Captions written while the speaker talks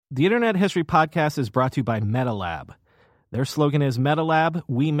The Internet History Podcast is brought to you by MetaLab. Their slogan is MetaLab,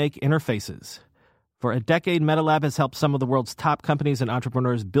 we make interfaces. For a decade, MetaLab has helped some of the world's top companies and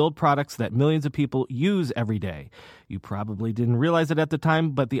entrepreneurs build products that millions of people use every day. You probably didn't realize it at the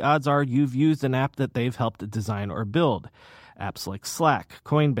time, but the odds are you've used an app that they've helped design or build. Apps like Slack,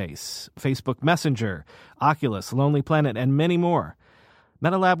 Coinbase, Facebook Messenger, Oculus, Lonely Planet, and many more.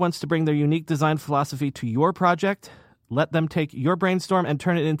 MetaLab wants to bring their unique design philosophy to your project. Let them take your brainstorm and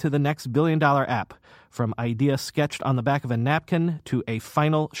turn it into the next billion-dollar app, from idea sketched on the back of a napkin to a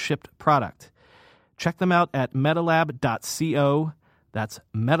final shipped product. Check them out at metalab.co. That's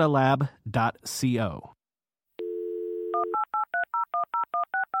metalab.co.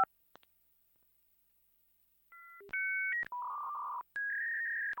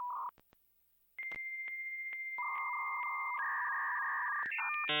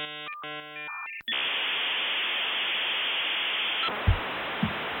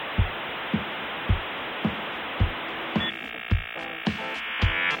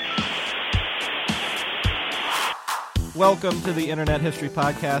 Welcome to the Internet History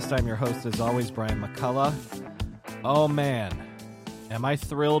Podcast. I'm your host, as always, Brian McCullough. Oh man, am I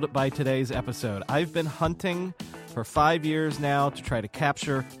thrilled by today's episode. I've been hunting for 5 years now to try to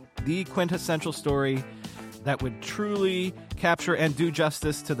capture the quintessential story that would truly capture and do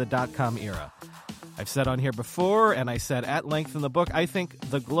justice to the dot-com era. I've said on here before, and I said at length in the book, I think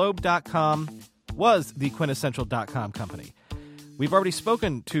theglobe.com was the quintessential dot-com company. We've already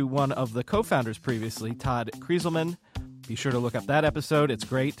spoken to one of the co-founders previously, Todd Krieselman. Be sure to look up that episode. It's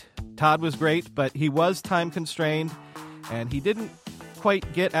great. Todd was great, but he was time-constrained, and he didn't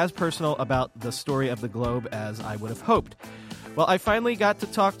quite get as personal about the story of the Globe as I would have hoped. Well, I finally got to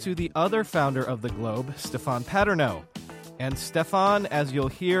talk to the other founder of the Globe, Stefan Paterno. And Stefan, as you'll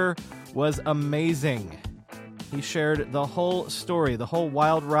hear, was amazing. He shared the whole story, the whole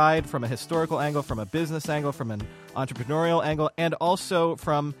wild ride from a historical angle, from a business angle, from an entrepreneurial angle, and also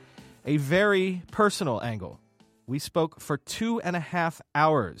from a very personal angle. We spoke for 2.5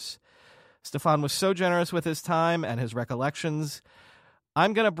 hours. Stefan was so generous with his time and his recollections.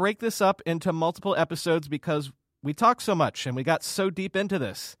 I'm going to break this up into multiple episodes because we talked so much and we got so deep into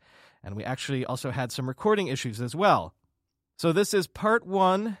this. And we actually also had some recording issues as well. So this is part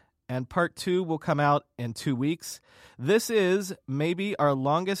 1, and part 2 will come out in 2 weeks. This is maybe our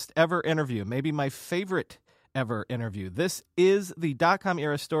longest ever interview, maybe my favorite ever interview. This is the dot-com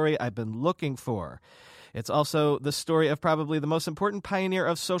era story I've been looking for. It's also the story of probably the most important pioneer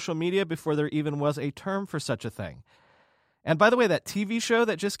of social media before there even was a term for such a thing. And by the way, that TV show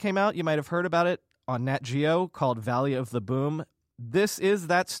that just came out, you might have heard about it on Nat Geo, called Valley of the Boom. This is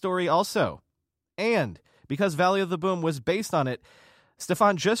that story also. And because Valley of the Boom was based on it,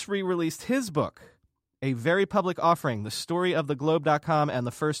 Stefan just re-released his book, a very public offering, the story of the Globe.com and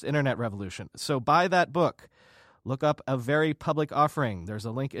the first internet revolution. So buy that book. Look up A Very Public Offering. There's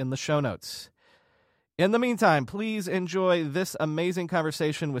a link in the show notes. In the meantime, please enjoy this amazing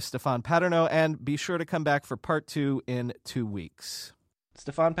conversation with Stefan Paterno, and be sure to come back for part 2 in 2 weeks.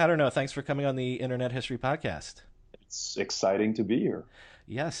 Stefan Paterno, thanks for coming on the Internet History Podcast. It's exciting to be here.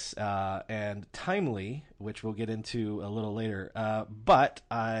 Yes, and timely, which we'll get into a little later. But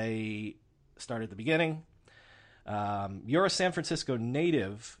I start at the beginning. You're a San Francisco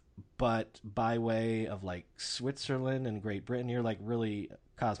native, but by way of like Switzerland and Great Britain, you're like really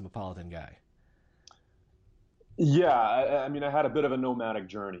cosmopolitan guy. Yeah, I mean, I had a bit of a nomadic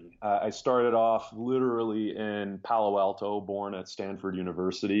journey. I started off literally in Palo Alto, born at Stanford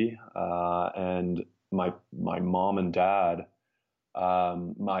University, and my mom and dad.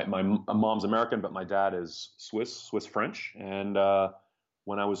 My mom's American, but my dad is Swiss French. And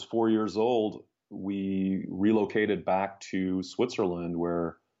when I was 4 years old, we relocated back to Switzerland,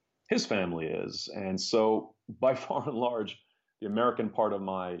 where his family is. And so, by far and large, the American part of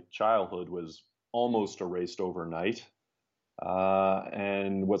my childhood was almost erased overnight.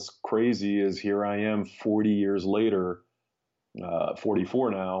 And what's crazy is here I am 40 years later,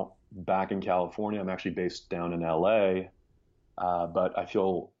 44 now, back in California. I'm actually based down in LA, but I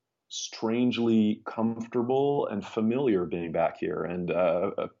feel strangely comfortable and familiar being back here. And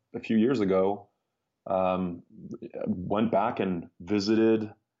a few years ago, went back and visited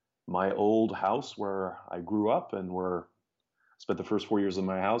my old house where I grew up, and spent the first 4 years of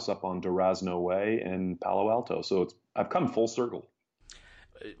my house up on Durazno Way in Palo Alto. So I've come full circle.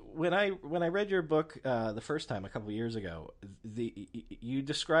 When I read your book the first time a couple of years ago, you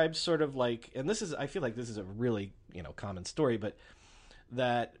described sort of like, and I feel like this is a really common story, but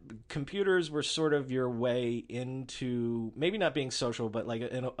that computers were sort of your way into maybe not being social, but like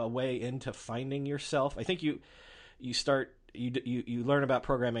in a way into finding yourself. I think you start you learn about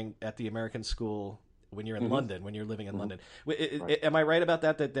programming at the American school when you're in London, when you're living in London. Right. Am I right about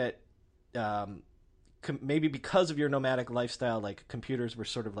that? Maybe because of your nomadic lifestyle, like computers were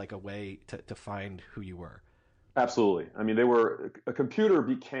sort of like a way to find who you were. Absolutely. I mean, a computer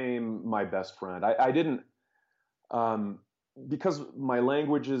became my best friend. I didn't, because my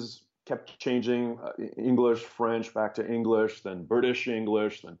languages kept changing, English, French, back to English, then British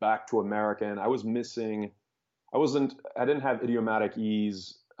English, then back to American. I didn't have idiomatic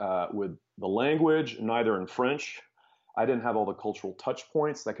ease with the language, neither in French. I didn't have all the cultural touch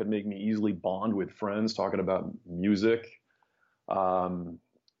points that could make me easily bond with friends talking about music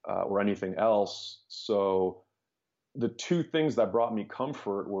or anything else. So the two things that brought me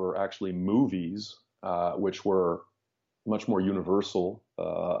comfort were actually movies, which were much more universal,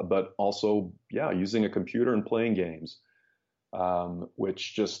 but also, yeah, using a computer and playing games,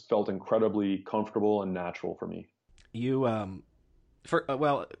 which just felt incredibly comfortable and natural for me. You,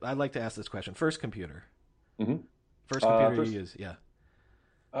 well, I'd like to ask this question. First computer. Mm-hmm. First computer you use, yeah.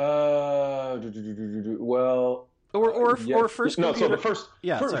 Well, yeah. Or first No, computer. so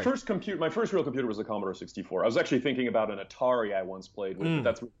First computer, my first real computer was a Commodore 64. I was actually thinking about an Atari I once played with, but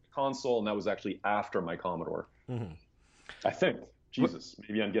that's a console, and that was actually after my Commodore. Mm-hmm. I think. Jesus,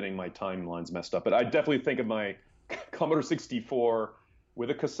 maybe I'm getting my timelines messed up, but I definitely think of my Commodore 64 with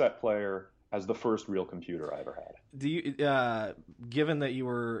a cassette player as the first real computer I ever had. Do you, given that you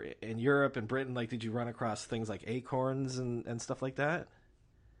were in Europe and Britain, like, did you run across things like Acorns and stuff like that?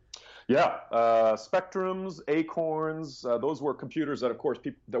 Yeah, Spectrums, Acorns, those were computers that, of course,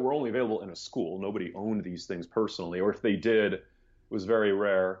 that were only available in a school. Nobody owned these things personally, or if they did, it was very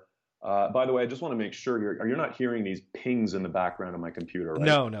rare. By the way, I just want to make sure you're not hearing these pings in the background of my computer, right?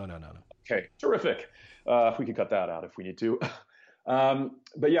 No. Okay, terrific. If we could cut that out if we need to.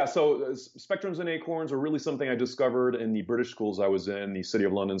 But yeah, so Spectrums and Acorns are really something I discovered in the British schools I was in, the City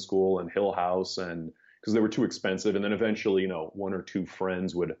of London School and Hill House, and because they were too expensive. And then eventually, one or two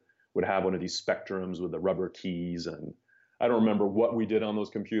friends would have one of these Spectrums with the rubber keys. And I don't remember what we did on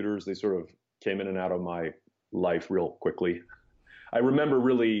those computers. They sort of came in and out of my life real quickly. I remember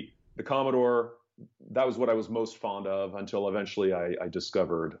really the Commodore, that was what I was most fond of until eventually I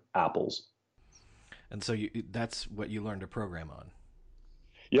discovered Apples. And so that's what you learned to program on.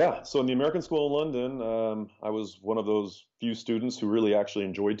 Yeah, so in the American School in London, I was one of those few students who really actually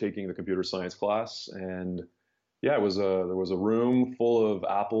enjoyed taking the computer science class. And yeah, there was a room full of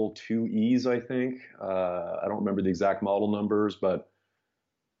Apple IIe's, I think. I don't remember the exact model numbers, but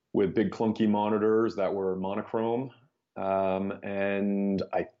with big clunky monitors that were monochrome. And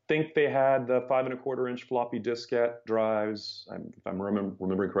I think they had the 5.25-inch floppy diskette drives, if I'm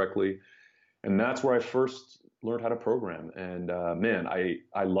remembering correctly. And that's where I first learned how to program. And man,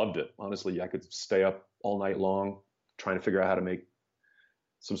 I loved it. Honestly, I could stay up all night long trying to figure out how to make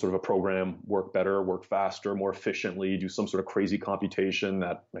some sort of a program work better, work faster, more efficiently, do some sort of crazy computation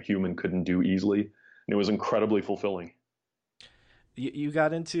that a human couldn't do easily. And it was incredibly fulfilling. You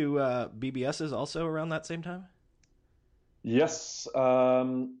got into BBSs also around that same time? Yes.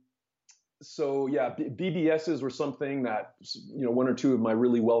 So yeah, BBSs were something that, one or two of my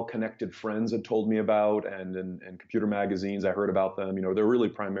really well-connected friends had told me about, and in computer magazines, I heard about them. They're really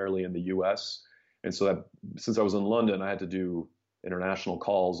primarily in the US. And so that since I was in London, I had to do international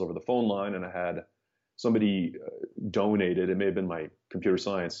calls over the phone line, and I had somebody donated, it may have been my computer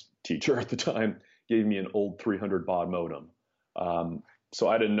science teacher at the time, gave me an old 300 baud modem. So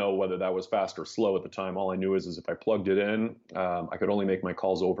I didn't know whether that was fast or slow at the time. All I knew is if I plugged it in, I could only make my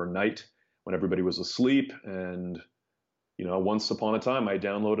calls overnight when everybody was asleep. And, once upon a time, I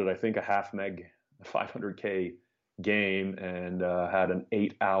downloaded, I think, a half meg 500K game and had an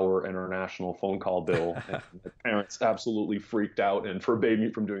 8-hour international phone call bill. And my parents absolutely freaked out and forbade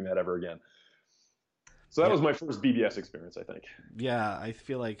me from doing that ever again. So that was my first BBS experience, I think. Yeah, I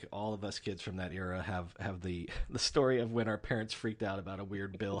feel like all of us kids from that era have the story of when our parents freaked out about a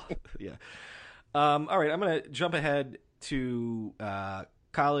weird bill. Yeah. All right, I'm going to jump ahead to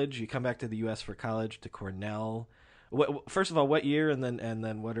college. You come back to the U.S. for college, to Cornell. First of all, what year, and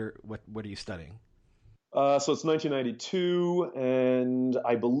then what are you studying? So it's 1992, and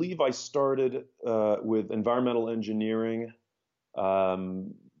I believe I started with environmental engineering,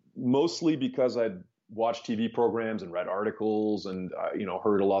 mostly because I'd watched TV programs and read articles and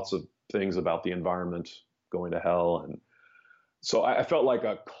heard lots of things about the environment going to hell, and so I felt like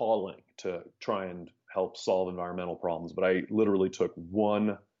a calling to try and help solve environmental problems. But I literally took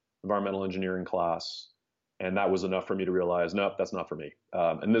one environmental engineering class, and that was enough for me to realize, nope, that's not for me.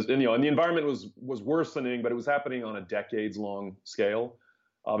 And the environment was worsening, but it was happening on a decades-long scale.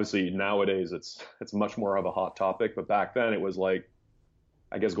 Obviously nowadays it's much more of a hot topic, but back then it was like,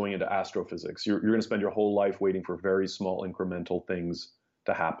 I guess, going into astrophysics. You're going to spend your whole life waiting for very small incremental things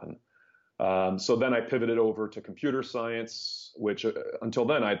to happen. So then I pivoted over to computer science, which until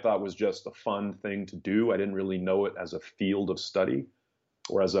then I thought was just a fun thing to do. I didn't really know it as a field of study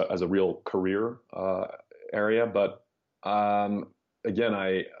or as a real career area. But again,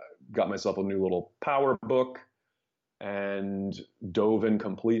 I got myself a new little power book and dove in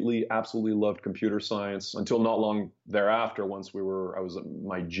completely. Absolutely loved computer science until not long thereafter. I was in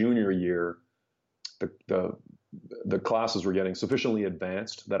my junior year, the classes were getting sufficiently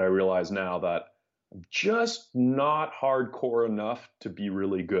advanced that I realize now that I'm just not hardcore enough to be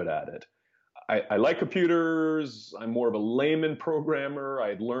really good at it. I like computers. I'm more of a layman programmer.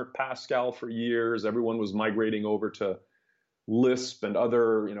 I'd learned Pascal for years. Everyone was migrating over to Lisp and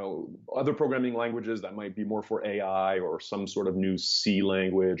other programming languages that might be more for AI or some sort of new C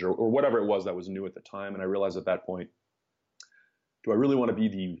language or whatever it was that was new at the time. And I realized at that point, do I really want to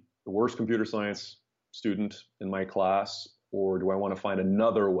be the worst computer science student in my class, or do I want to find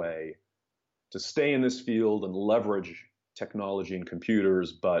another way to stay in this field and leverage technology and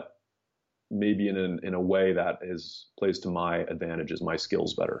computers, but maybe in a way that plays to my advantages, my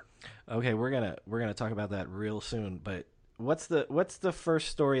skills better? Okay, we're gonna talk about that real soon. But what's the first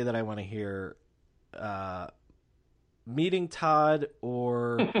story that I want to hear? Meeting Todd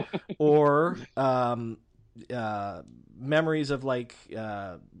or memories of like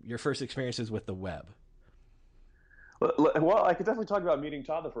your first experiences with the web. Well, I could definitely talk about meeting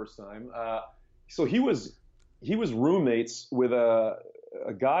Todd the first time. So he was roommates with a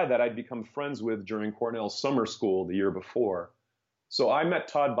guy that I'd become friends with during Cornell summer school the year before. So I met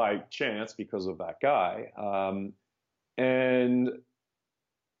Todd by chance because of that guy. And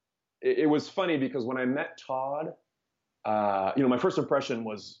it was funny because when I met Todd, my first impression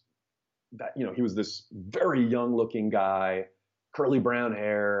was that, he was this very young looking guy, curly brown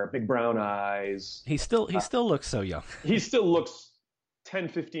hair, big brown eyes. He still looks so young. He still looks 10,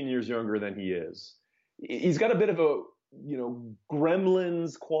 15 years younger than he is. He's got a bit of a,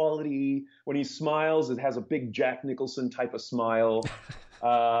 Gremlins quality. When he smiles, it has a big Jack Nicholson type of smile.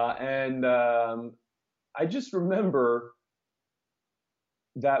 And I just remember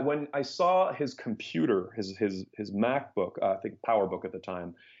that when I saw his computer, his MacBook, I think PowerBook at the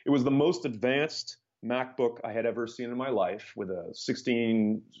time, it was the most advanced MacBook I had ever seen in my life, with a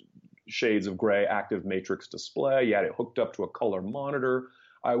 16 shades of gray active matrix display. You had it hooked up to a color monitor.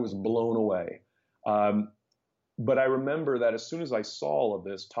 I was blown away. But I remember that as soon as I saw all of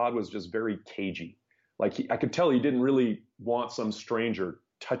this, Todd was just very cagey. Like I could tell he didn't really want some stranger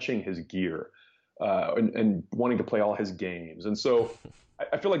touching his gear and wanting to play all his games. And so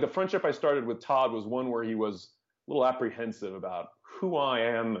I feel like the friendship I started with Todd was one where he was a little apprehensive about who I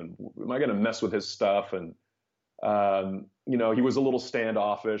am and am I going to mess with his stuff. And, he was a little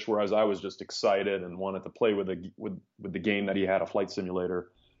standoffish, whereas I was just excited and wanted to play with the game that he had, a flight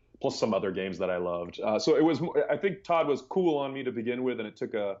simulator, plus some other games that I loved. So I think Todd was cool on me to begin with, and it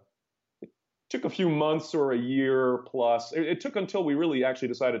took a few months or a year plus. It took until we really actually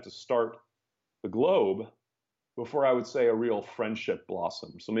decided to start the Globe before I would say a real friendship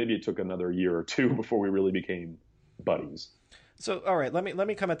blossomed. So maybe it took another year or two before we really became buddies. So, all right, let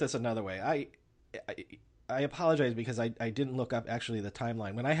me come at this another way. I apologize because I didn't look up actually the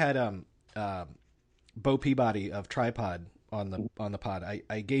timeline. When I had Bo Peabody of Tripod on the pod,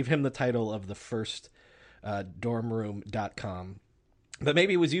 I gave him the title of the first dormroom.com. But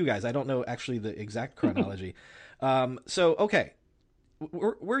maybe it was you guys. I don't know actually the exact chronology. So, okay.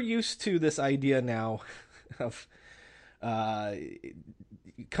 We're used to this idea now of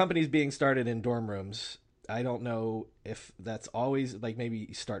companies being started in dorm rooms. I don't know if that's always, like, maybe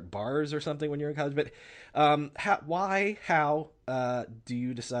you start bars or something when you're in college, but how do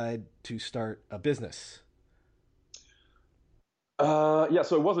you decide to start a business? Yeah,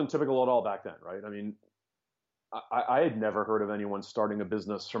 so it wasn't typical at all back then, right? I mean, I had never heard of anyone starting a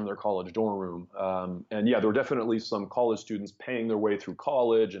business from their college dorm room. And yeah, there were definitely some college students paying their way through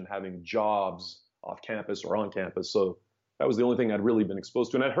college and having jobs off campus or on campus. So that was the only thing I'd really been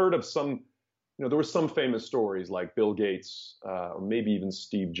exposed to. And I'd heard of some, there were some famous stories like Bill Gates or maybe even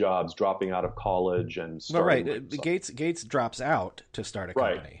Steve Jobs dropping out of college and starting. Well, right. Gates drops out to start a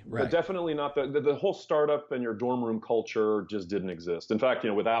company. Right. But definitely not the whole startup and your dorm room culture just didn't exist. In fact,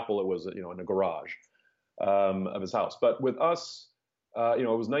 with Apple, it was, in a garage of his house. But with us, it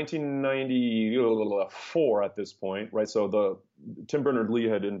was 1994 at this point, right? So Tim Berners-Lee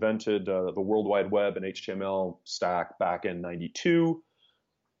had invented the World Wide Web and HTML stack back in 92.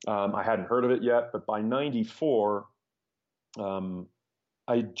 I hadn't heard of it yet, but by 94, I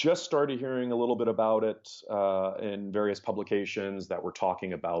I just started hearing a little bit about it in various publications that were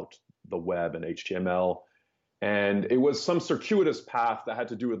talking about the web and HTML. And it was some circuitous path that had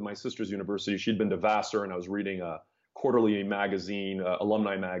to do with my sister's university. She'd been to Vassar, and I was reading a quarterly magazine,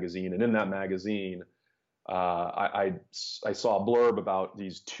 alumni magazine. And in that magazine, I saw a blurb about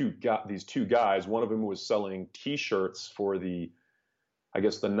these two guys. One of them was selling T-shirts for the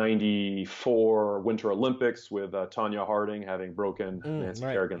 94 Winter Olympics with Tanya Harding having broken Nancy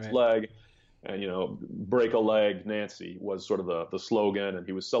Kerrigan's leg. And, break a leg, Nancy was sort of the slogan. And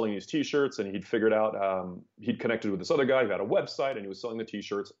he was selling these T-shirts, and he'd figured out, he'd connected with this other guy who had a website, and he was selling the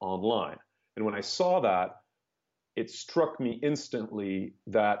T-shirts online. And when I saw that, it struck me instantly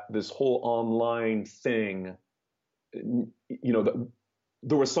that this whole online thing,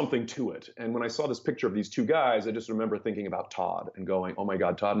 there was something to it. And when I saw this picture of these two guys, I just remember thinking about Todd and going, oh my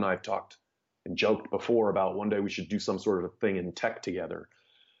God, Todd and I have talked and joked before about one day we should do some sort of thing in tech together.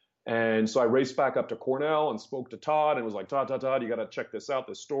 And so I raced back up to Cornell and spoke to Todd and was like, Todd, you got to check this out,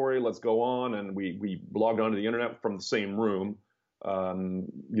 this story. Let's go on. And we logged onto the internet from the same room.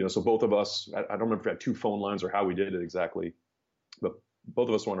 So both of us, I don't remember if we had two phone lines or how we did it exactly, but both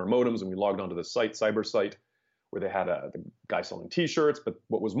of us were on our modems, and we logged onto the cyber site where they had the guy selling T-shirts. But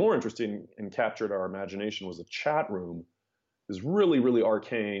what was more interesting and captured our imagination was a chat room, this really, really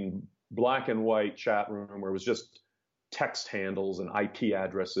arcane black and white chat room where it was just text handles and IP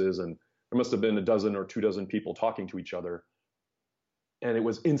addresses, and there must have been a dozen or 24 people talking to each other. And it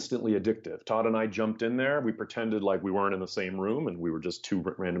was instantly addictive. Todd and I jumped in there. We pretended like we weren't in the same room, and we were just two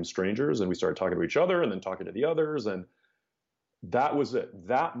random strangers, and we started talking to each other and then talking to the others. And that was it.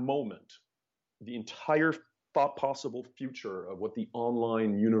 That moment, the entire possible future of what the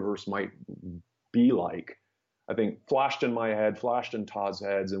online universe might be like, I think flashed in my head, flashed in Todd's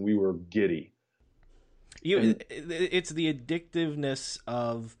heads, and we were giddy. It's the addictiveness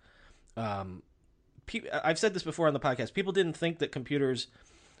of I've said this before on the podcast. People didn't think that computers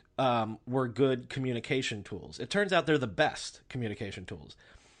were good communication tools. It turns out they're the best communication tools.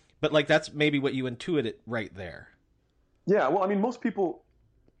 But that's maybe what you intuited right there. Yeah, well, I mean, most people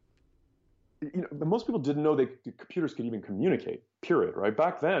didn't know that computers could even communicate. Period. Right?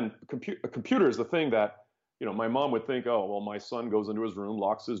 Back then, a computer is the thing that my mom would think, oh, well, my son goes into his room,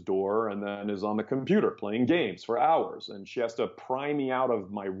 locks his door, and then is on the computer playing games for hours. And she has to pry me out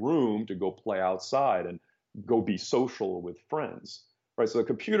of my room to go play outside and go be social with friends. Right? So the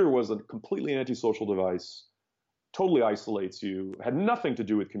computer was a completely antisocial device, totally isolates you, had nothing to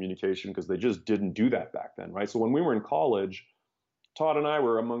do with communication because they just didn't do that back then. Right? So when we were in college, Todd and I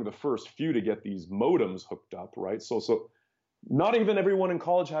were among the first few to get these modems hooked up. Right? So not even everyone in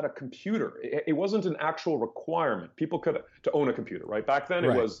college had a computer. It wasn't an actual requirement. People to own a computer, right? Back then,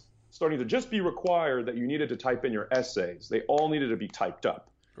 It was starting to just be required that you needed to type in your essays. They all needed to be typed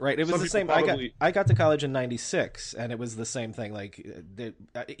up. Right. It was the same. I got to college in '96, and it was the same thing.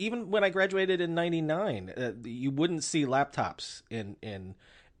 Even when I graduated in '99, you wouldn't see laptops in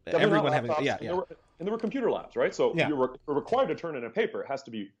everyone having. Yeah. And there were computer labs, right? So you were required to turn in a paper. It has to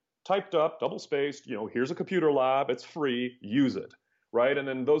be typed up, double spaced, here's a computer lab, it's free, use it, right? And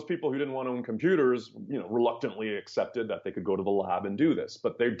then those people who didn't want to own computers, reluctantly accepted that they could go to the lab and do this,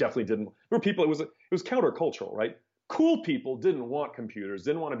 but they definitely didn't. There were people, it was countercultural, right? Cool people didn't want computers,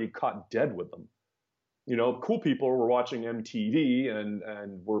 didn't want to be caught dead with them. Cool people were watching MTV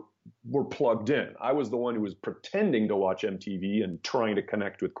and were plugged in. I was the one who was pretending to watch MTV and trying to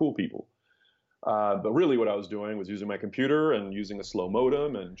connect with cool people. But really what I was doing was using my computer and using a slow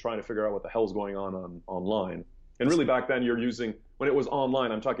modem and trying to figure out what the hell's going on online. And really back then when it was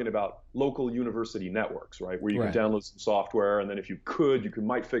online, I'm talking about local university networks, right? Where you could download some software. And then if you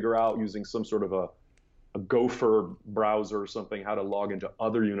might figure out using some sort of a Gopher browser or something, how to log into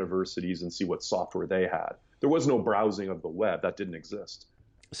other universities and see what software they had. There was no browsing of the web. That didn't exist.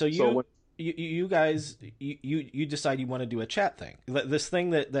 You guys decide you want to do a chat thing. This thing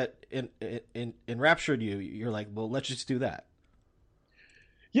that enraptured you. You're like, well, let's just do that.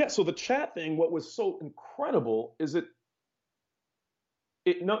 Yeah. So the chat thing, what was so incredible is it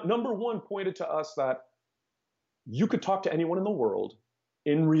number one pointed to us that you could talk to anyone in the world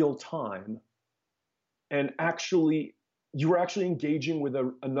in real time, and you were actually engaging with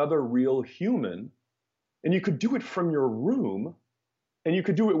another real human, and you could do it from your room. And you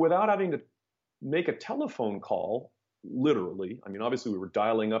could do it without having to make a telephone call, literally. I mean, obviously we were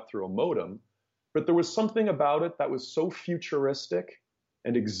dialing up through a modem, but there was something about it that was so futuristic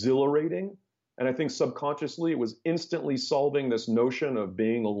and exhilarating. And I think subconsciously it was instantly solving this notion of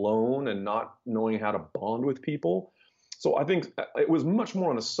being alone and not knowing how to bond with people. So I think it was much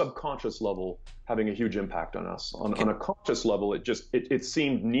more on a subconscious level having a huge impact on us. On a conscious level, it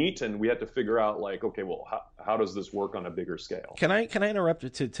seemed neat, and we had to figure out like, okay, well, how does this work on a bigger scale? Can I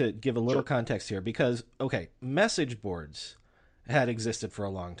interrupt to give a little Sure. context here? Because, okay, message boards had existed for a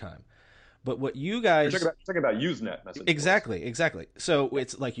long time. But what you guys... You're talking about Usenet message boards. Exactly. So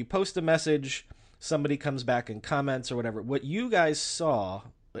it's like you post a message, somebody comes back and comments or whatever. What you guys saw...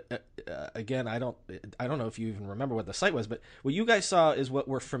 again, I don't know if you even remember what the site was, but what you guys saw is what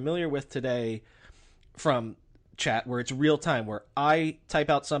we're familiar with today from chat, where it's real time, where I type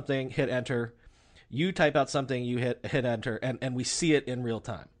out something, hit enter, you type out something, you hit enter, and we see it in real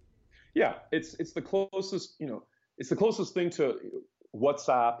time. Yeah, it's the closest, it's the closest thing to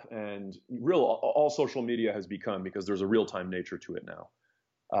WhatsApp and all social media has become, because there's a real time nature to it now.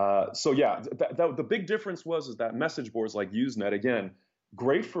 So yeah, the big difference is that message boards like Usenet, again,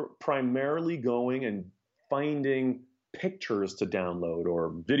 great for primarily going and finding pictures to download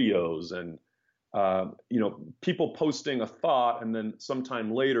or videos, and people posting a thought, and then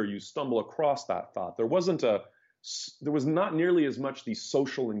sometime later you stumble across that thought. There was not nearly as much the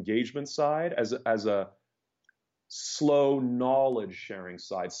social engagement side as a slow knowledge sharing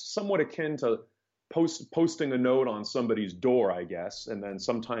side, somewhat akin to posting a note on somebody's door, I guess, and then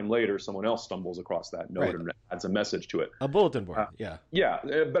sometime later someone else stumbles across that note, right, and adds a message to it. A bulletin board, yeah.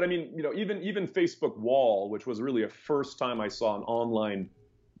 But I mean, even Facebook Wall, which was really a first time I saw an online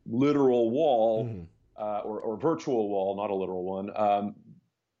literal wall, or virtual wall, not a literal one,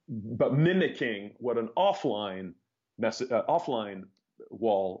 but mimicking what an offline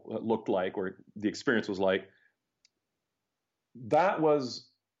wall looked like, or the experience was like.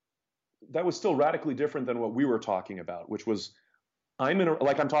 That was still radically different than what we were talking about, which was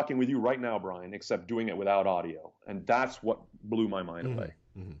I'm talking with you right now, Brian, except doing it without audio, and that's what blew my mind away.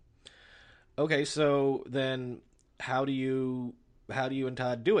 Mm-hmm. Okay, so then how do you and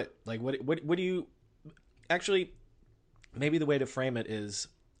Todd do it? Like, what do you actually? Maybe the way to frame it is,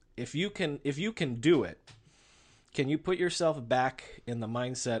 if you can do it, can you put yourself back in the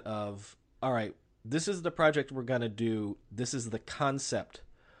mindset of, all right, this is the project we're going to do. This is the concept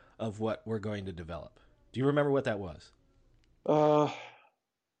of what we're going to develop. Do you remember what that was?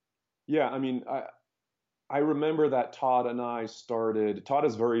 Yeah, I mean, I remember that Todd and I started. Todd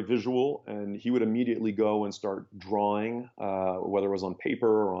is very visual, and he would immediately go and start drawing, whether it was on paper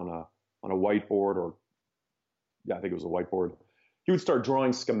or on a whiteboard, or I think it was a whiteboard. He would start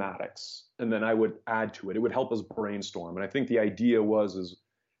drawing schematics, and then I would add to it. It would help us brainstorm. And I think the idea was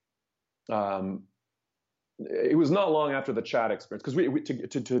it was not long after the chat experience, because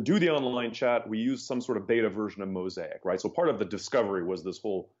to do the online chat, we used some sort of beta version of Mosaic, right? So part of the discovery was this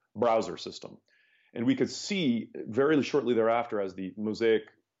whole browser system. And we could see very shortly thereafter, as the Mosaic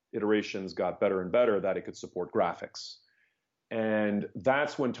iterations got better and better, that it could support graphics. And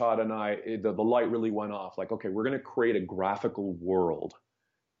that's when Todd and I, the light really went off. Like, okay, we're going to create a graphical world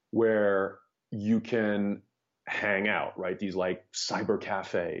where you can hang out, right? These like cyber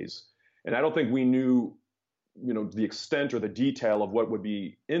cafes. And I don't think we knew, the extent or the detail of what would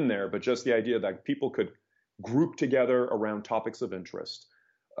be in there, but just the idea that people could group together around topics of interest,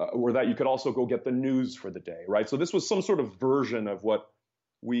 or that you could also go get the news for the day, right? So this was some sort of version of what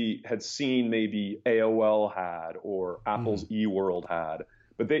we had seen maybe AOL had or Apple's eWorld had.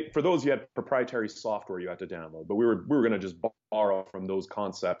 But for those, you had proprietary software you had to download. But we were going to just borrow from those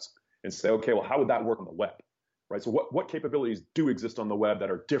concepts and say, okay, well, how would that work on the web, right? So what capabilities do exist on the web that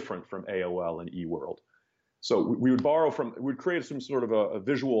are different from AOL and eWorld? So we would we'd create some sort of a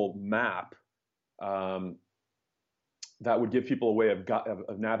visual map that would give people a way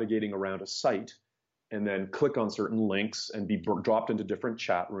of navigating around a site, and then click on certain links and be dropped into different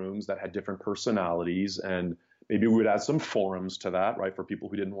chat rooms that had different personalities. And maybe we would add some forums to that, right, for people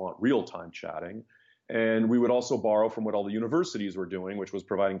who didn't want real-time chatting. And we would also borrow from what all the universities were doing, which was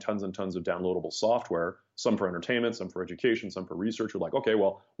providing tons and tons of downloadable software, some for entertainment, some for education, some for research. We're like, okay,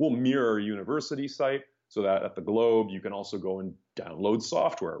 well, we'll mirror a university site so that at the Globe, you can also go and download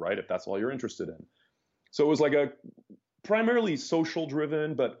software, right, if that's all you're interested in. So it was like a primarily social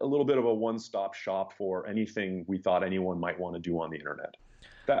driven, but a little bit of a one-stop shop for anything we thought anyone might want to do on the internet.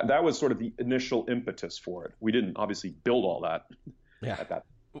 That was sort of the initial impetus for it. We didn't obviously build all that at that.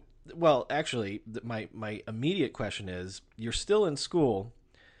 Well, actually, my immediate question is, you're still in school,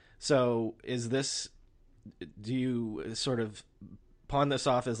 so do you sort of pawn this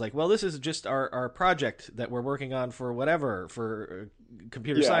off as like, well, this is just our project that we're working on for whatever, for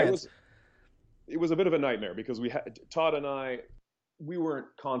computer science? It was a bit of a nightmare, because Todd and I, we weren't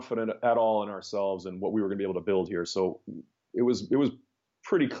confident at all in ourselves and what we were going to be able to build here. So it was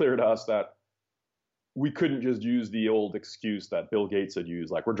pretty clear to us that we couldn't just use the old excuse that Bill Gates had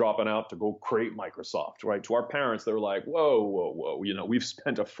used, like we're dropping out to go create Microsoft, right? To our parents, they were like, whoa, whoa, whoa, we've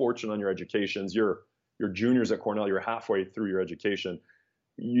spent a fortune on your educations. You're juniors at Cornell. You're halfway through your education.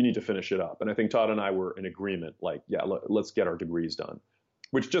 You need to finish it up. And I think Todd and I were in agreement, like, yeah, let's get our degrees done,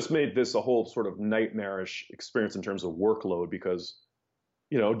 which just made this a whole sort of nightmarish experience in terms of workload because,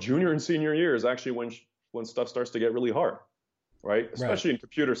 junior and senior year is actually when stuff starts to get really hard. Right? Especially in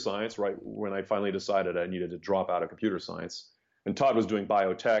computer science, right? When I finally decided I needed to drop out of computer science. And Todd was doing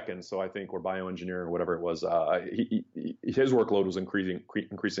biotech, and so I think, or bioengineering or whatever it was, his workload was increasing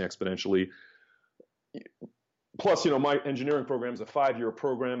exponentially. Plus, my engineering program is a 5-year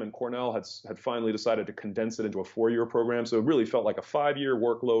program, and Cornell had finally decided to condense it into a 4-year program. So it really felt like a 5-year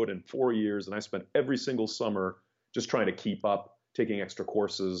workload in 4 years, and I spent every single summer just trying to keep up, taking extra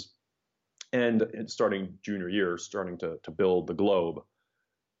courses. And starting junior year, starting to build the Globe.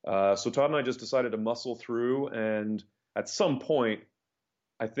 So Todd and I just decided to muscle through. And at some point,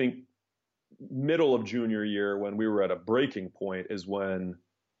 I think middle of junior year, when we were at a breaking point, is when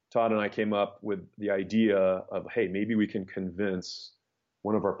Todd and I came up with the idea of, hey, maybe we can convince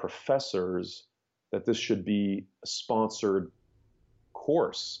one of our professors that this should be a sponsored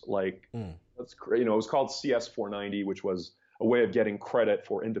course. Like, it was called CS 490, which was a way of getting credit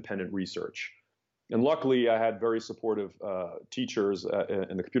for independent research. And luckily, I had very supportive teachers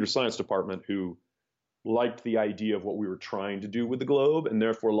in the computer science department who liked the idea of what we were trying to do with the Globe, and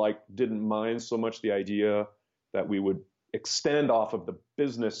therefore didn't mind so much the idea that we would extend off of the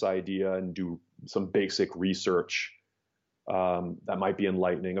business idea and do some basic research that might be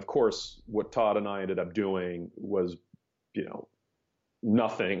enlightening. Of course, what Todd and I ended up doing was,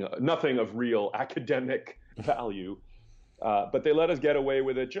 nothing of real academic value. But they let us get away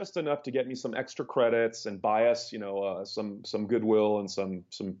with it just enough to get me some extra credits and buy us, some goodwill and some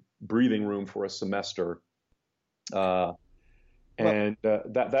breathing room for a semester. That's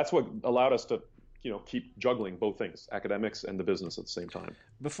what allowed us to, keep juggling both things, academics and the business at the same time.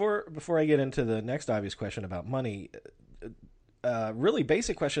 Before I get into the next obvious question about money, really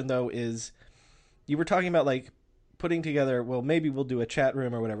basic question though is, you were talking about putting together, well, maybe we'll do a chat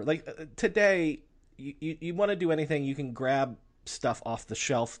room or whatever. Today, you want to do anything, you can grab stuff off the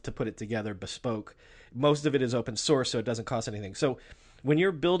shelf to put it together bespoke. Most of it is open source, so it doesn't cost anything. So when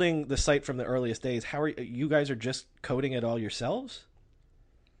you're building the site from the earliest days, how are you guys are just coding it all yourselves?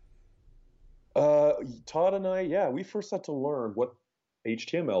 Todd and I, we first had to learn what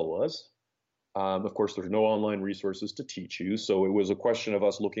HTML was. Of course, there's no online resources to teach you. So it was a question of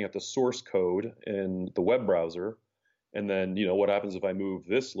us looking at the source code in the web browser. And then, what happens if I move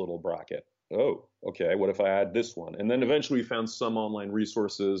this little bracket? Oh, okay, what if I add this one? And then eventually we found some online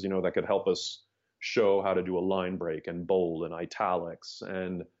resources, that could help us show how to do a line break and bold and italics.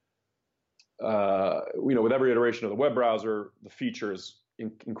 And, with every iteration of the web browser, the features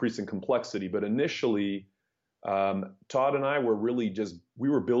increase in complexity. But initially, Todd and I were really we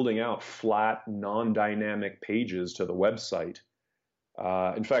were building out flat, non-dynamic pages to the website.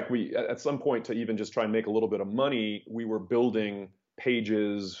 In fact, at some point, to even just try and make a little bit of money, we were building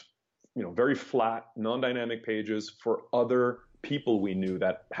pages, very flat, non-dynamic pages for other people we knew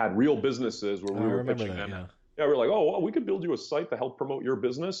that had real businesses where we were pitching them. Yeah, we were like, oh, well, we could build you a site to help promote your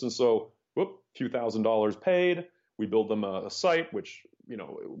business. And so, a few $1,000s paid. We build them a site, which,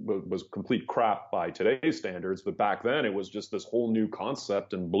 was complete crap by today's standards. But back then it was just this whole new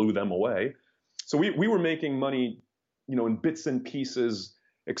concept and blew them away. So we were making money, in bits and pieces,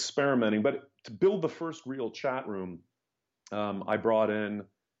 experimenting. But to build the first real chat room, I brought in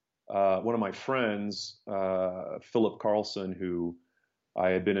one of my friends, Philip Carlson, who I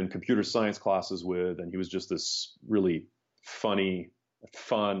had been in computer science classes with, and he was just this really funny,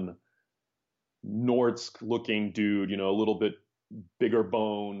 fun, Nordsk-looking dude, a little bit bigger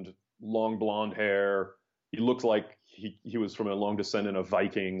boned, long blonde hair. He looked like he was from a long descendant of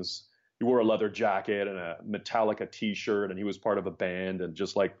Vikings. He wore a leather jacket and a Metallica t-shirt, and he was part of a band, and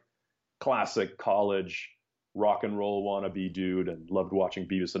just like classic college rock and roll wannabe dude, and loved watching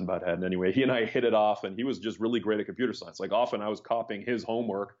Beavis and Butthead. And anyway, he and I hit it off, and he was just really great at computer science. Like often I was copying his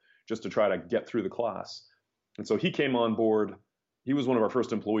homework just to try to get through the class. And so he came on board. He was one of our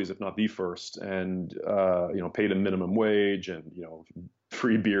first employees, if not the first, and paid a minimum wage and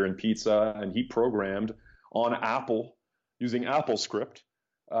free beer and pizza. And he programmed on Apple using AppleScript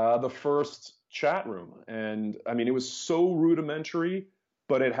the first chat room. And I mean, it was so rudimentary,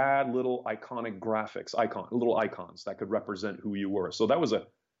 but it had little iconic graphics, little icons that could represent who you were. So that was a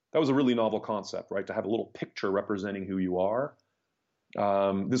really novel concept, right? To have a little picture representing who you are.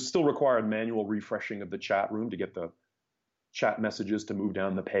 This still required manual refreshing of the chat room to get the chat messages to move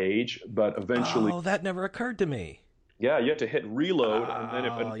down the page, but eventually, Oh, that never occurred to me. yeah, you had to hit reload, and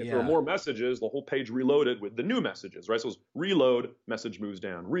then Oh, if there were yeah. more messages, the whole page reloaded with the new messages, right? So it was reload, message moves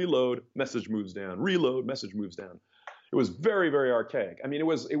down, reload, message moves down, reload, message moves down. It was very, very archaic. I mean, it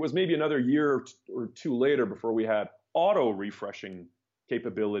was maybe another year or two later before we had auto refreshing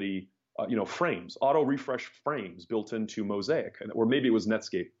capability, frames, auto refresh frames built into Mosaic, or maybe it was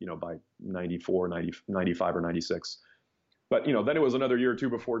Netscape, by 94, 90, 95 or 96. But then it was another year or two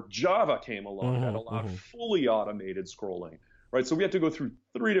before Java came along that allowed fully automated scrolling, right? So we had to go through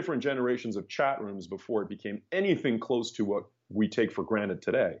 3 different generations of chat rooms before it became anything close to what we take for granted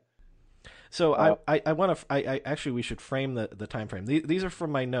today. So I want to I actually we should frame the time frame. These are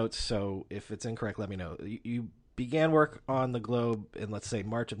from my notes, so if it's incorrect, let me know. You began work on the Globe in, let's say,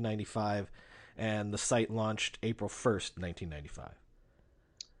 March of '95, and the site launched April 1st, 1995.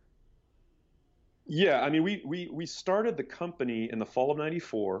 Yeah, I mean, we started the company in the fall of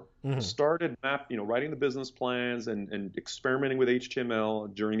 '94. Started writing the business plans and experimenting with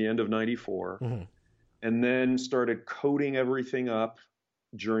HTML during the end of '94, and then started coding everything up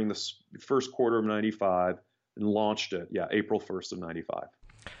during the first quarter of '95 and launched it. Yeah, April 1st of '95.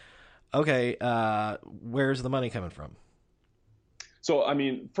 Okay, where's the money coming from? So, I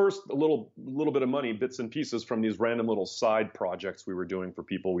mean, first a little bit of money, bits and pieces from these random little side projects we were doing for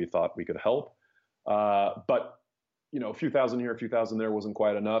people we thought we could help. But a few thousand here, a few thousand there wasn't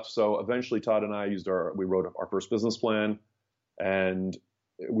quite enough. So eventually Todd and I we wrote our first business plan, and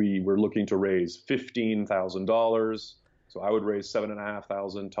we were looking to raise $15,000. So I would raise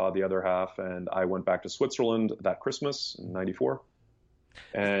 $7,500, Todd the other half. And I went back to Switzerland that Christmas in '94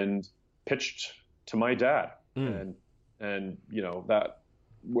 and pitched to my dad. And that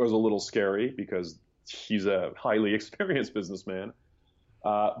was a little scary because he's a highly experienced businessman.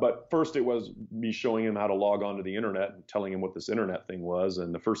 But first it was me showing him how to log on to the internet and telling him what this internet thing was.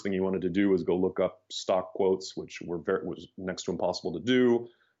 And the first thing he wanted to do was go look up stock quotes, which was next to impossible to do,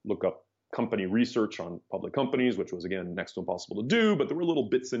 look up company research on public companies, which was, again, next to impossible to do. But there were little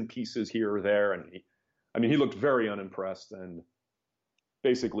bits and pieces here or there. And he looked very unimpressed and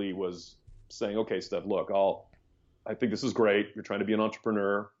basically was saying, okay, Steph, look, I think this is great. You're trying to be an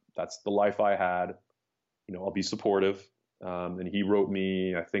entrepreneur. That's the life I had. I'll be supportive. And he wrote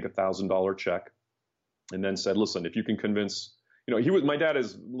me, I think, $1,000 check, and then said, listen, if you can convince, my dad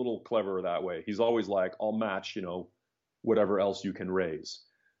is a little clever that way. He's always like, I'll match, whatever else you can raise.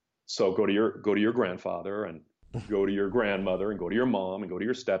 So go to your grandfather and go to your grandmother and go to your mom and go to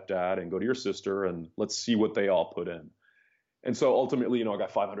your stepdad and go to your sister, and let's see what they all put in. And so ultimately, I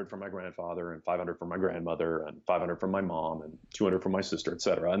got 500 from my grandfather and 500 from my grandmother and 500 from my mom and 200 from my sister, et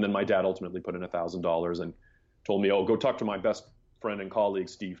cetera. And then my dad ultimately put in $1,000 and told me, go talk to my best friend and colleague,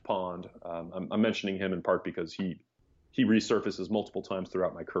 Steve Pond. I'm mentioning him in part because he resurfaces multiple times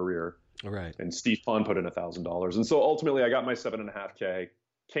throughout my career. Right. And Steve Pond put in $1,000. And so ultimately I got my $7,500,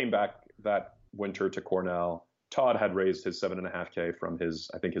 came back that winter to Cornell. Todd had raised his $7,500 from his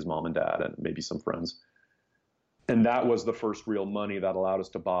mom and dad and maybe some friends. And that was the first real money that allowed us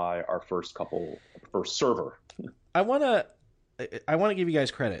to buy our first server. I want to give you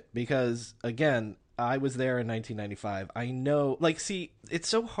guys credit because, again, I was there in 1995. I know, it's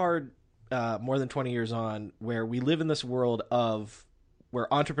so hard more than 20 years on where we live in this world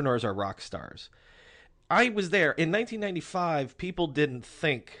where entrepreneurs are rock stars. I was there in 1995. People didn't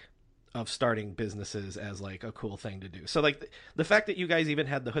think of starting businesses as a cool thing to do. So the fact that you guys even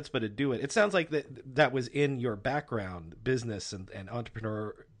had the chutzpah to do it, it sounds like that was in your background, business and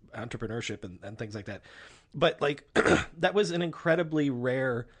entrepreneurship and things like that. But that was an incredibly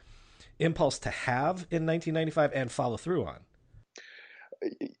rare impulse to have in 1995 and follow through on.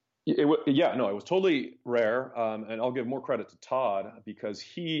 It was totally rare. And I'll give more credit to Todd because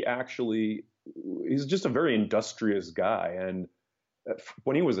he's just a very industrious guy. And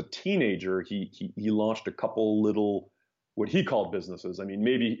when he was a teenager, he launched a couple little, what he called businesses. I mean,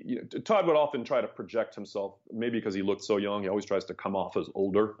 maybe Todd would often try to project himself, maybe because he looked so young, he always tries to come off as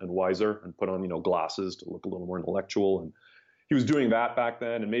older and wiser and put on, glasses to look a little more intellectual. And he was doing that back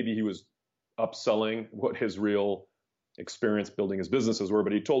then. And maybe he was upselling what his real experience building his businesses were.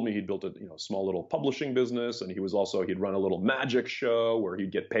 But he told me he'd built a small little publishing business. And he'd run a little magic show where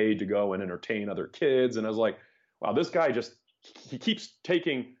he'd get paid to go and entertain other kids. And I was like, wow, this guy he keeps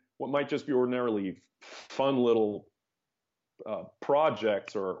taking what might just be ordinarily fun little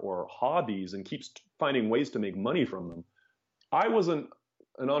projects or hobbies and keeps finding ways to make money from them. I wasn't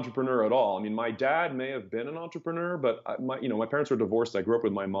an entrepreneur at all. I mean, my dad may have been an entrepreneur, but my parents were divorced. I grew up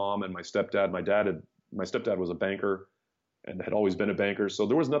with my mom and my stepdad. My stepdad was a banker and had always been a banker. So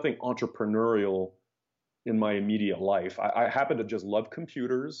there was nothing entrepreneurial in my immediate life. I happen to just love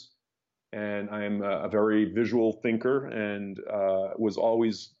computers, and I'm a very visual thinker, and was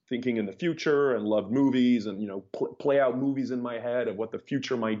always thinking in the future, and loved movies, and play out movies in my head of what the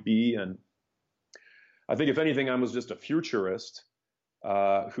future might be. And I think if anything, I was just a futurist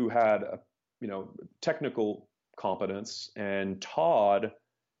who had technical competence, and Todd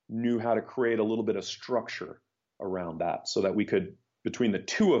knew how to create a little bit of structure around that so that we could, between the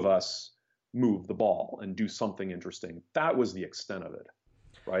two of us, move the ball and do something interesting. That was the extent of it,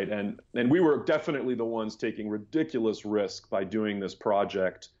 right? And we were definitely the ones taking ridiculous risk by doing this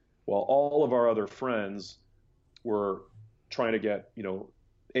project, while all of our other friends were trying to get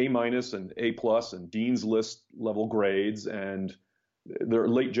A- and A+ and Dean's List level grades, and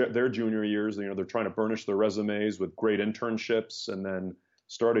their junior years, they're trying to burnish their resumes with great internships, and then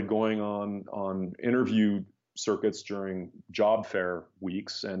started going on interview circuits during job fair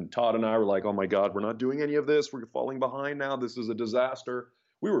weeks. And Todd and I were like, oh my God, we're not doing any of this. We're falling behind now. This is a disaster.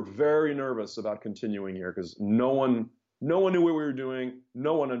 We were very nervous about continuing here because no one knew what we were doing.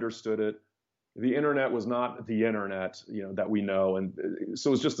 No one understood it. The internet was not the internet, that we know. And so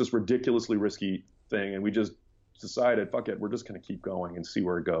it was just this ridiculously risky thing. And we just decided, fuck it, we're just going to keep going and see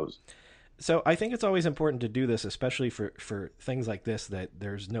where it goes. So I think it's always important to do this, especially for things like this that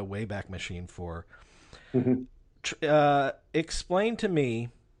there's no Wayback Machine for. Explain to me,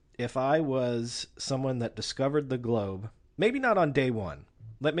 if I was someone that discovered the globe, maybe not on day one,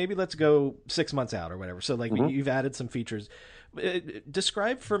 let's go 6 months out or whatever. So you've added some features.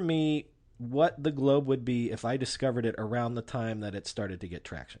 Describe for me what the globe would be if I discovered it around the time that it started to get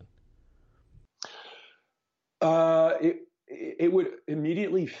traction. It would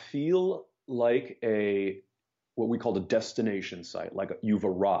immediately feel like what we call a destination site, like you've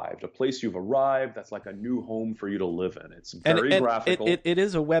arrived, a place you've arrived. That's like a new home for you to live in. It's very graphical. It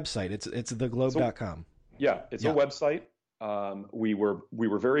is a website. It's theglobe.com. It's a website. We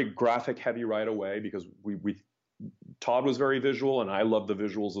were very graphic heavy right away because Todd was very visual, and I love the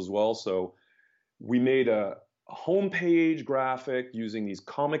visuals as well. So we made a homepage graphic using these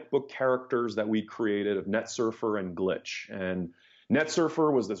comic book characters that we created of Netsurfer and Glitch. And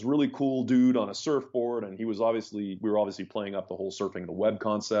Netsurfer was this really cool dude on a surfboard, and we were obviously playing up the whole surfing the web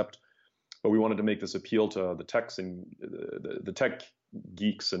concept, but we wanted to make this appeal to the techs and the tech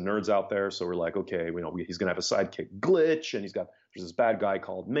geeks and nerds out there. So we're like, okay, he's gonna have a sidekick Glitch, and there's this bad guy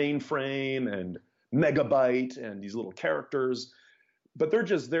called Mainframe and Megabyte and these little characters, but they're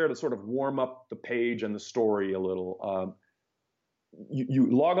just there to sort of warm up the page and the story a little. You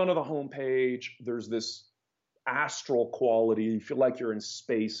log onto the homepage. There's this astral quality. You feel like you're in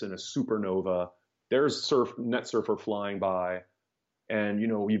space in a supernova. There's Netsurfer flying by, and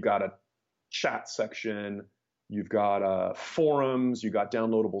you've got a chat section. You've got forums. You got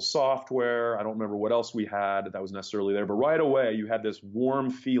downloadable software. I don't remember what else we had that was necessarily there, but right away you had this warm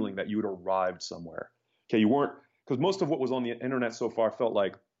feeling that you had arrived somewhere. Okay, you weren't, because most of what was on the internet so far felt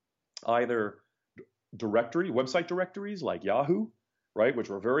like either website directories like Yahoo, right, which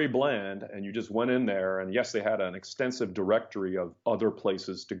were very bland, and you just went in there, and yes, they had an extensive directory of other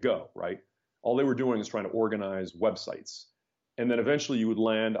places to go, right? All they were doing is trying to organize websites. And then eventually you would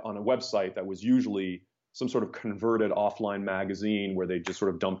land on a website that was usually some sort of converted offline magazine where they just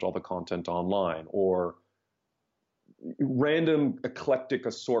sort of dumped all the content online, or random eclectic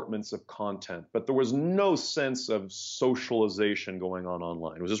assortments of content. But there was no sense of socialization going on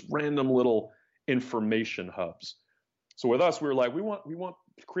online. It was just random little information hubs. So with us, we were like, we want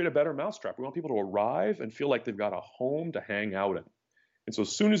to create a better mousetrap. We want people to arrive and feel like they've got a home to hang out in. And so as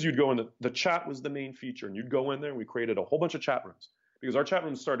soon as you'd go in, the chat was the main feature, and you'd go in there, and we created a whole bunch of chat rooms because our chat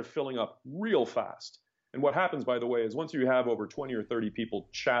rooms started filling up real fast. And what happens, by the way, is once you have over 20 or 30 people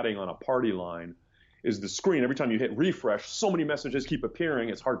chatting on a party line, is the screen, every time you hit refresh, so many messages keep appearing,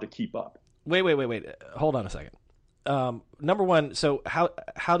 it's hard to keep up. Wait. Hold on a second. Number one, so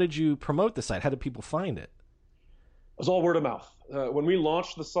how did you promote the site? How did people find it? It was all word of mouth. When we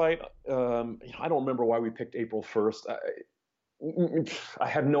launched the site, I don't remember why we picked April 1st. I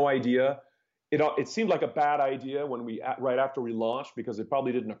had no idea. It seemed like a bad idea right after we launched, because it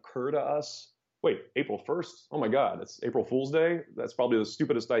probably didn't occur to us. Wait, April 1st? Oh my God, it's April Fool's Day? That's probably the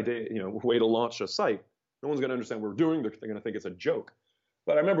stupidest idea, way to launch a site. No one's going to understand what we're doing. They're going to think it's a joke.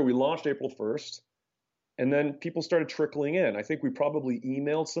 But I remember we launched April 1st, and then people started trickling in. I think we probably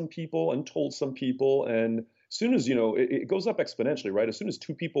emailed some people and told some people, and as soon as, it goes up exponentially, right? As soon as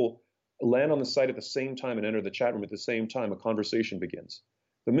two people land on the site at the same time and enter the chat room at the same time, a conversation begins.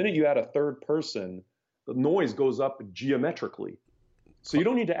 The minute you add a third person, the noise goes up geometrically. So you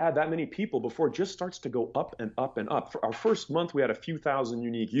don't need to add that many people before it just starts to go up and up and up. For our first month, we had a few thousand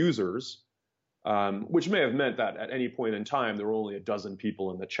unique users. which may have meant that at any point in time there were only a dozen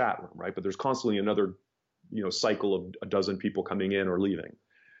people in the chat room, right? But there's constantly another, cycle of a dozen people coming in or leaving.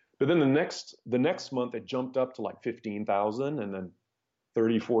 But then the next month it jumped up to like 15,000, and then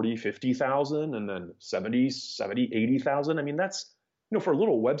 30, 40, 50,000, and then 70, 80,000. I mean, that's, for a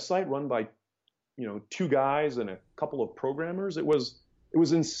little website run by, two guys and a couple of programmers, it was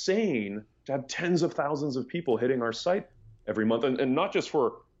insane to have tens of thousands of people hitting our site every month. And not just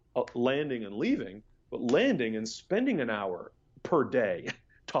for landing and leaving, but landing and spending an hour per day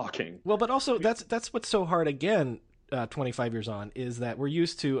talking. Well, but also that's what's so hard again, 25 years on, is that we're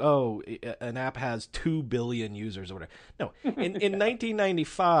used to, an app has 2 billion users or whatever. No, in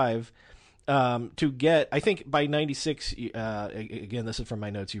 1995, to get, I think by 96, again, this is from my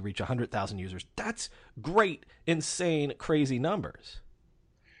notes, you reach 100,000 users. That's great, insane, crazy numbers.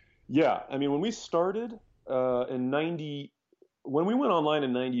 Yeah. I mean, when we started when we went online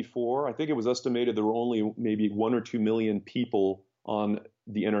in 94, I think it was estimated there were only maybe 1 or 2 million people on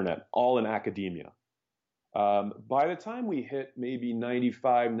the internet, all in academia. By the time we hit maybe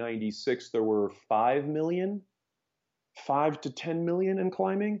 95, 96, there were 5 to 10 million and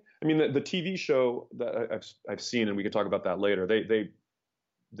climbing. I mean, the TV show that I've seen, and we can talk about that later,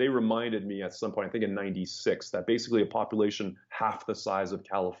 they reminded me at some point, I think in 96, that basically a population half the size of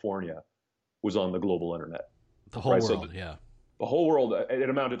California was on the global internet. The whole world, yeah. The whole world, it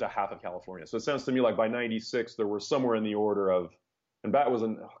amounted to half of California. So it sounds to me like by 96, there were somewhere in the order of, and that was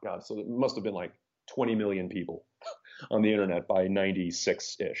so it must have been like 20 million people on the internet by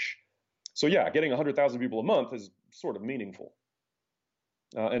 96-ish. So yeah, getting 100,000 people a month is sort of meaningful.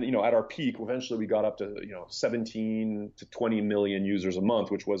 And at our peak, eventually we got up to 17 to 20 million users a month,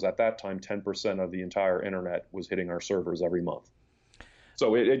 which was at that time 10% of the entire internet was hitting our servers every month.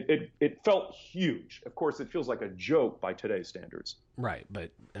 So it felt huge. Of course, it feels like a joke by today's standards. Right,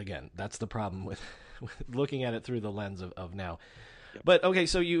 but again, that's the problem with looking at it through the lens of now. Yep. But okay,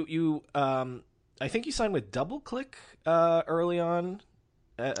 so you I think you signed with DoubleClick early on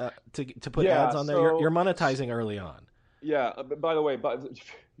to put ads on there. So, you're monetizing early on. Yeah. By the way, if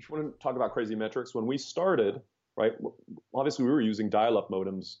you want to talk about crazy metrics, when we started, right, obviously we were using dial-up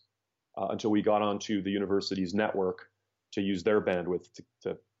modems until we got onto the university's network to use their bandwidth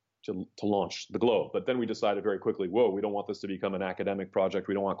to launch the Globe. But then we decided very quickly, we don't want this to become an academic project.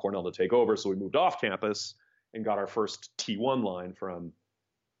 We don't want Cornell to take over. So we moved off campus and got our first T1 line from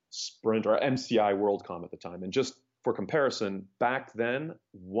Sprint or MCI WorldCom at the time. And just for comparison, back then,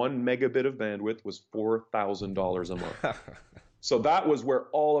 1 megabit of bandwidth was $4,000 a month. So that was where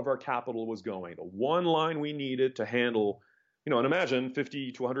all of our capital was going. The one line we needed to handle, and imagine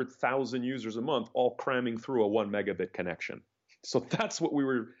 50 to 100,000 users a month, all cramming through a 1 megabit connection. So that's what we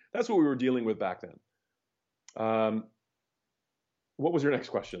were dealing with back then. What was your next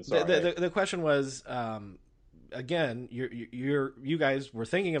question? Sorry. The question was, again, you guys were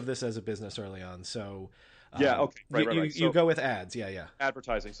thinking of this as a business early on, so yeah, okay, right. You go with ads, yeah.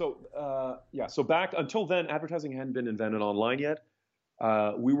 Advertising. So so back until then, advertising hadn't been invented online yet.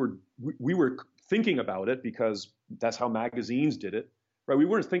 We were thinking about it because that's how magazines did it, right? We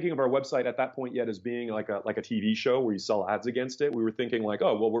weren't thinking of our website at that point yet as being like a TV show where you sell ads against it. We were thinking like, there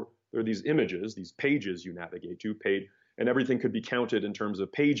are these images, these pages you navigate to, paid, and everything could be counted in terms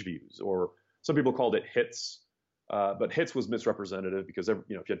of page views, or some people called it hits. But hits was misrepresentative because if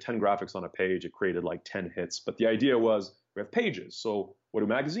you had 10 graphics on a page, it created like 10 hits. But the idea was we have pages. So what do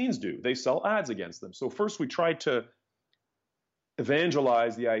magazines do? They sell ads against them. So first we tried to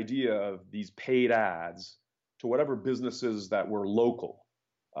evangelize the idea of these paid ads to whatever businesses that were local.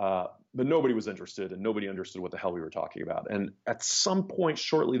 But nobody was interested and nobody understood what the hell we were talking about. And at some point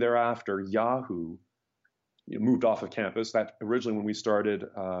shortly thereafter, Yahoo moved off of campus. That originally when we started,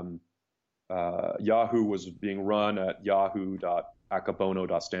 Yahoo was being run at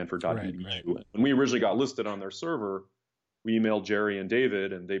yahoo.akabono.stanford.edu. Right. When we originally got listed on their server, we emailed Jerry and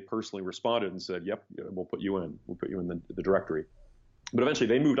David, and they personally responded and said, "Yep, we'll put you in. We'll put you in the directory." But eventually,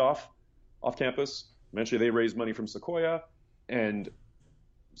 they moved off campus. Eventually, they raised money from Sequoia, and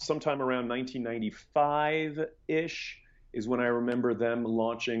sometime around 1995-ish is when I remember them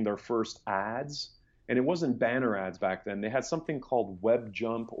launching their first ads. And it wasn't banner ads back then. They had something called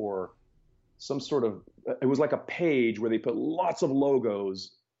WebJump or some sort of, it was like a page where they put lots of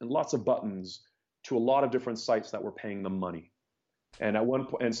logos and lots of buttons to a lot of different sites that were paying them money. And at one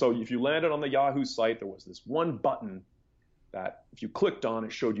point, and so if you landed on the Yahoo site, there was this one button that if you clicked on,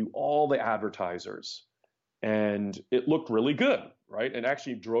 it showed you all the advertisers. And it looked really good, right? It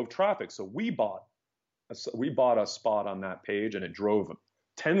actually drove traffic. So we bought a spot on that page, and it drove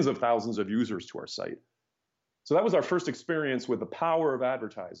tens of thousands of users to our site. So that was our first experience with the power of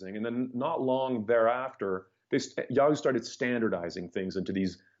advertising. And then not long thereafter, Yahoo started standardizing things into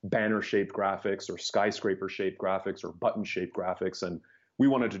these banner-shaped graphics or skyscraper-shaped graphics or button-shaped graphics. And we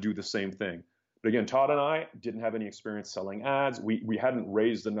wanted to do the same thing. But again, Todd and I didn't have any experience selling ads. We hadn't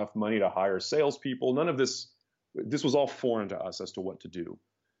raised enough money to hire salespeople. None of this was all foreign to us as to what to do.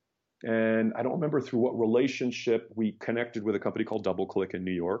 And I don't remember through what relationship we connected with a company called DoubleClick in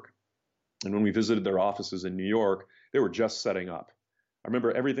New York. And when we visited their offices in New York, they were just setting up. I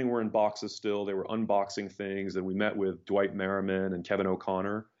remember everything were in boxes still. They were unboxing things. And we met with Dwight Merriman and Kevin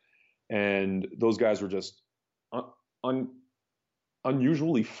O'Connor. And those guys were just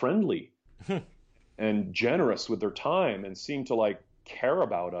unusually friendly and generous with their time and seemed to like care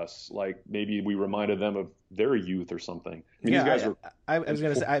about us. Like maybe we reminded them of their youth or something. I mean, yeah, these guys I was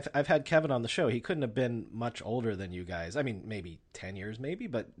going to say, I've had Kevin on the show. He couldn't have been much older than you guys. I mean, maybe 10 years, maybe,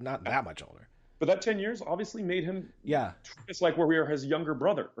 but not that much older. But that 10 years obviously made him, it's like where we are his younger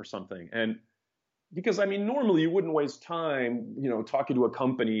brother or something. And because, I mean, normally you wouldn't waste time, talking to a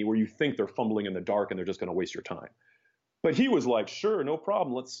company where you think they're fumbling in the dark and they're just going to waste your time. But he was like, sure, no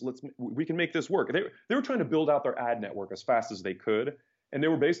problem. We can make this work. They were trying to build out their ad network as fast as they could. And they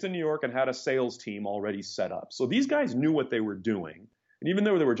were based in New York and had a sales team already set up. So these guys knew what they were doing. And even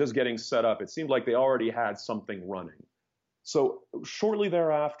though they were just getting set up, it seemed like they already had something running. So shortly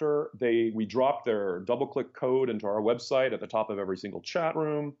thereafter, we dropped their DoubleClick code into our website at the top of every single chat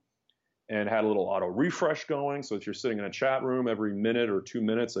room and had a little auto refresh going. So if you're sitting in a chat room, every minute or 2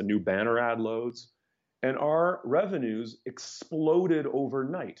 minutes, a new banner ad loads. And our revenues exploded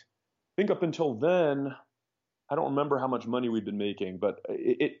overnight. I think up until then, I don't remember how much money we'd been making, but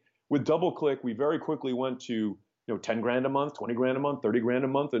with DoubleClick, we very quickly went to $10,000 a month, $20,000 a month, $30,000 a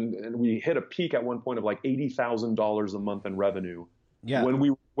month, and we hit a peak at one point of like $80,000 a month in revenue. Yeah. When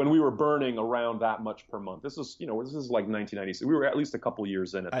we were burning around that much per month. This is like 1996. We were at least a couple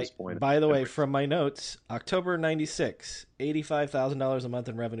years in at this point. By the way, from my notes, October 96, $85,000 a month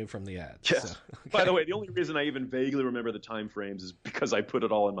in revenue from the ads. Yes. So, okay. By the way, the only reason I even vaguely remember the time frames is because I put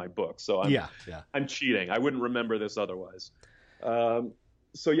it all in my book. So I'm cheating. I wouldn't remember this otherwise.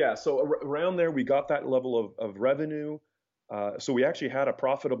 So around there, we got that level of revenue. So we actually had a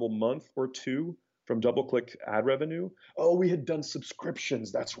profitable month or two from DoubleClick ad revenue. Oh, we had done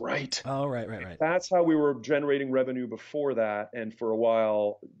subscriptions. That's right. Oh, right. That's how we were generating revenue before that. And for a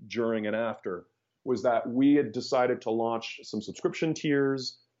while during and after was that we had decided to launch some subscription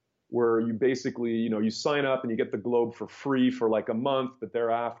tiers where you basically, you sign up and you get the Globe for free for like a month. But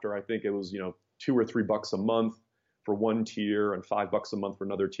thereafter, I think it was, $2 or $3 a month for one tier and $5 a month for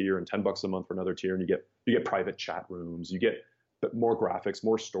another tier and $10 a month for another tier. And you get private chat rooms, you get more graphics,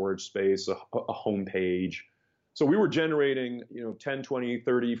 more storage space, a homepage. So we were generating, 10, 20,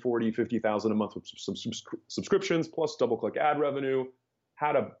 30, 40, 50,000 a month with some subscriptions plus DoubleClick ad revenue,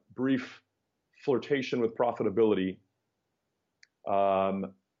 had a brief flirtation with profitability.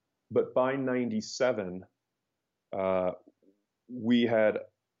 But by 97, we had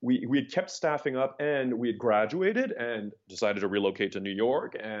kept staffing up and we had graduated and decided to relocate to New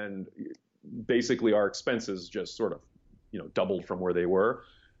York. And basically our expenses just sort of, doubled from where they were.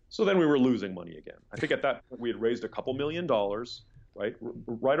 So then we were losing money again. I think at that point we had raised a couple $1 million, right?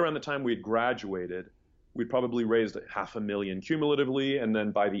 Right around the time we had graduated, we'd probably raised $500,000 cumulatively. And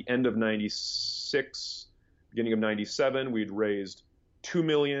then by the end of 96, beginning of 97, we'd raised $2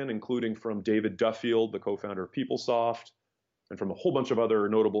 million, including from David Duffield, the co-founder of PeopleSoft, and from a whole bunch of other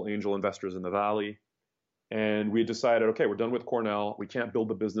notable angel investors in the Valley. And we decided, okay, we're done with Cornell. We can't build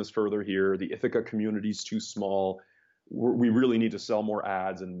the business further here. The Ithaca community is too small. We really need to sell more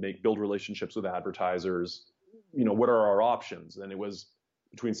ads and build relationships with advertisers. What are our options? And it was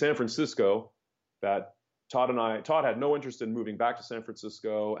between San Francisco that Todd had no interest in moving back to San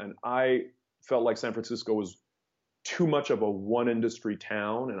Francisco. And I felt like San Francisco was too much of a one industry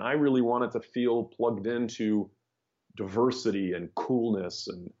town. And I really wanted to feel plugged into diversity and coolness.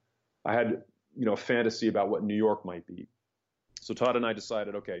 And I had, a fantasy about what New York might be. So Todd and I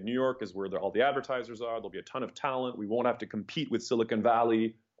decided, okay, New York is where all the advertisers are. There'll be a ton of talent. We won't have to compete with Silicon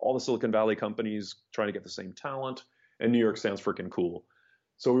Valley, all the Silicon Valley companies trying to get the same talent. And New York sounds freaking cool.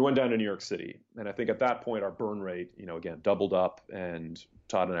 So we went down to New York City. And I think at that point, our burn rate, again, doubled up. And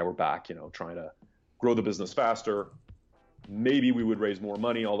Todd and I were back, trying to grow the business faster. Maybe we would raise more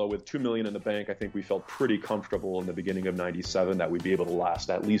money, although with $2 million in the bank, I think we felt pretty comfortable in the beginning of 97 that we'd be able to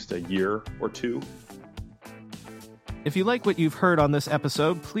last at least a year or two. If you like what you've heard on this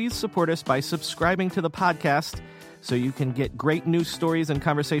episode, please support us by subscribing to the podcast so you can get great news stories and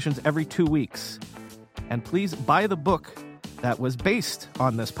conversations every 2 weeks. And please buy the book that was based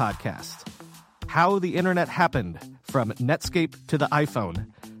on this podcast, How the Internet Happened, From Netscape to the iPhone,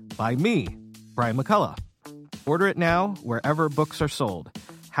 by me, Brian McCullough. Order it now wherever books are sold.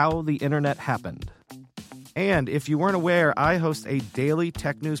 How the Internet Happened. And if you weren't aware, I host a daily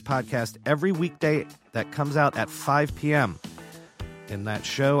tech news podcast every weekday that comes out at 5 p.m. In that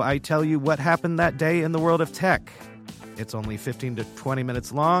show, I tell you what happened that day in the world of tech. It's only 15 to 20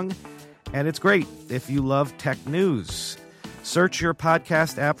 minutes long, and it's great if you love tech news. Search your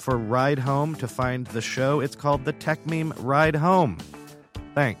podcast app for Ride Home to find the show. It's called the Tech Meme Ride Home.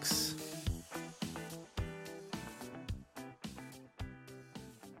 Thanks.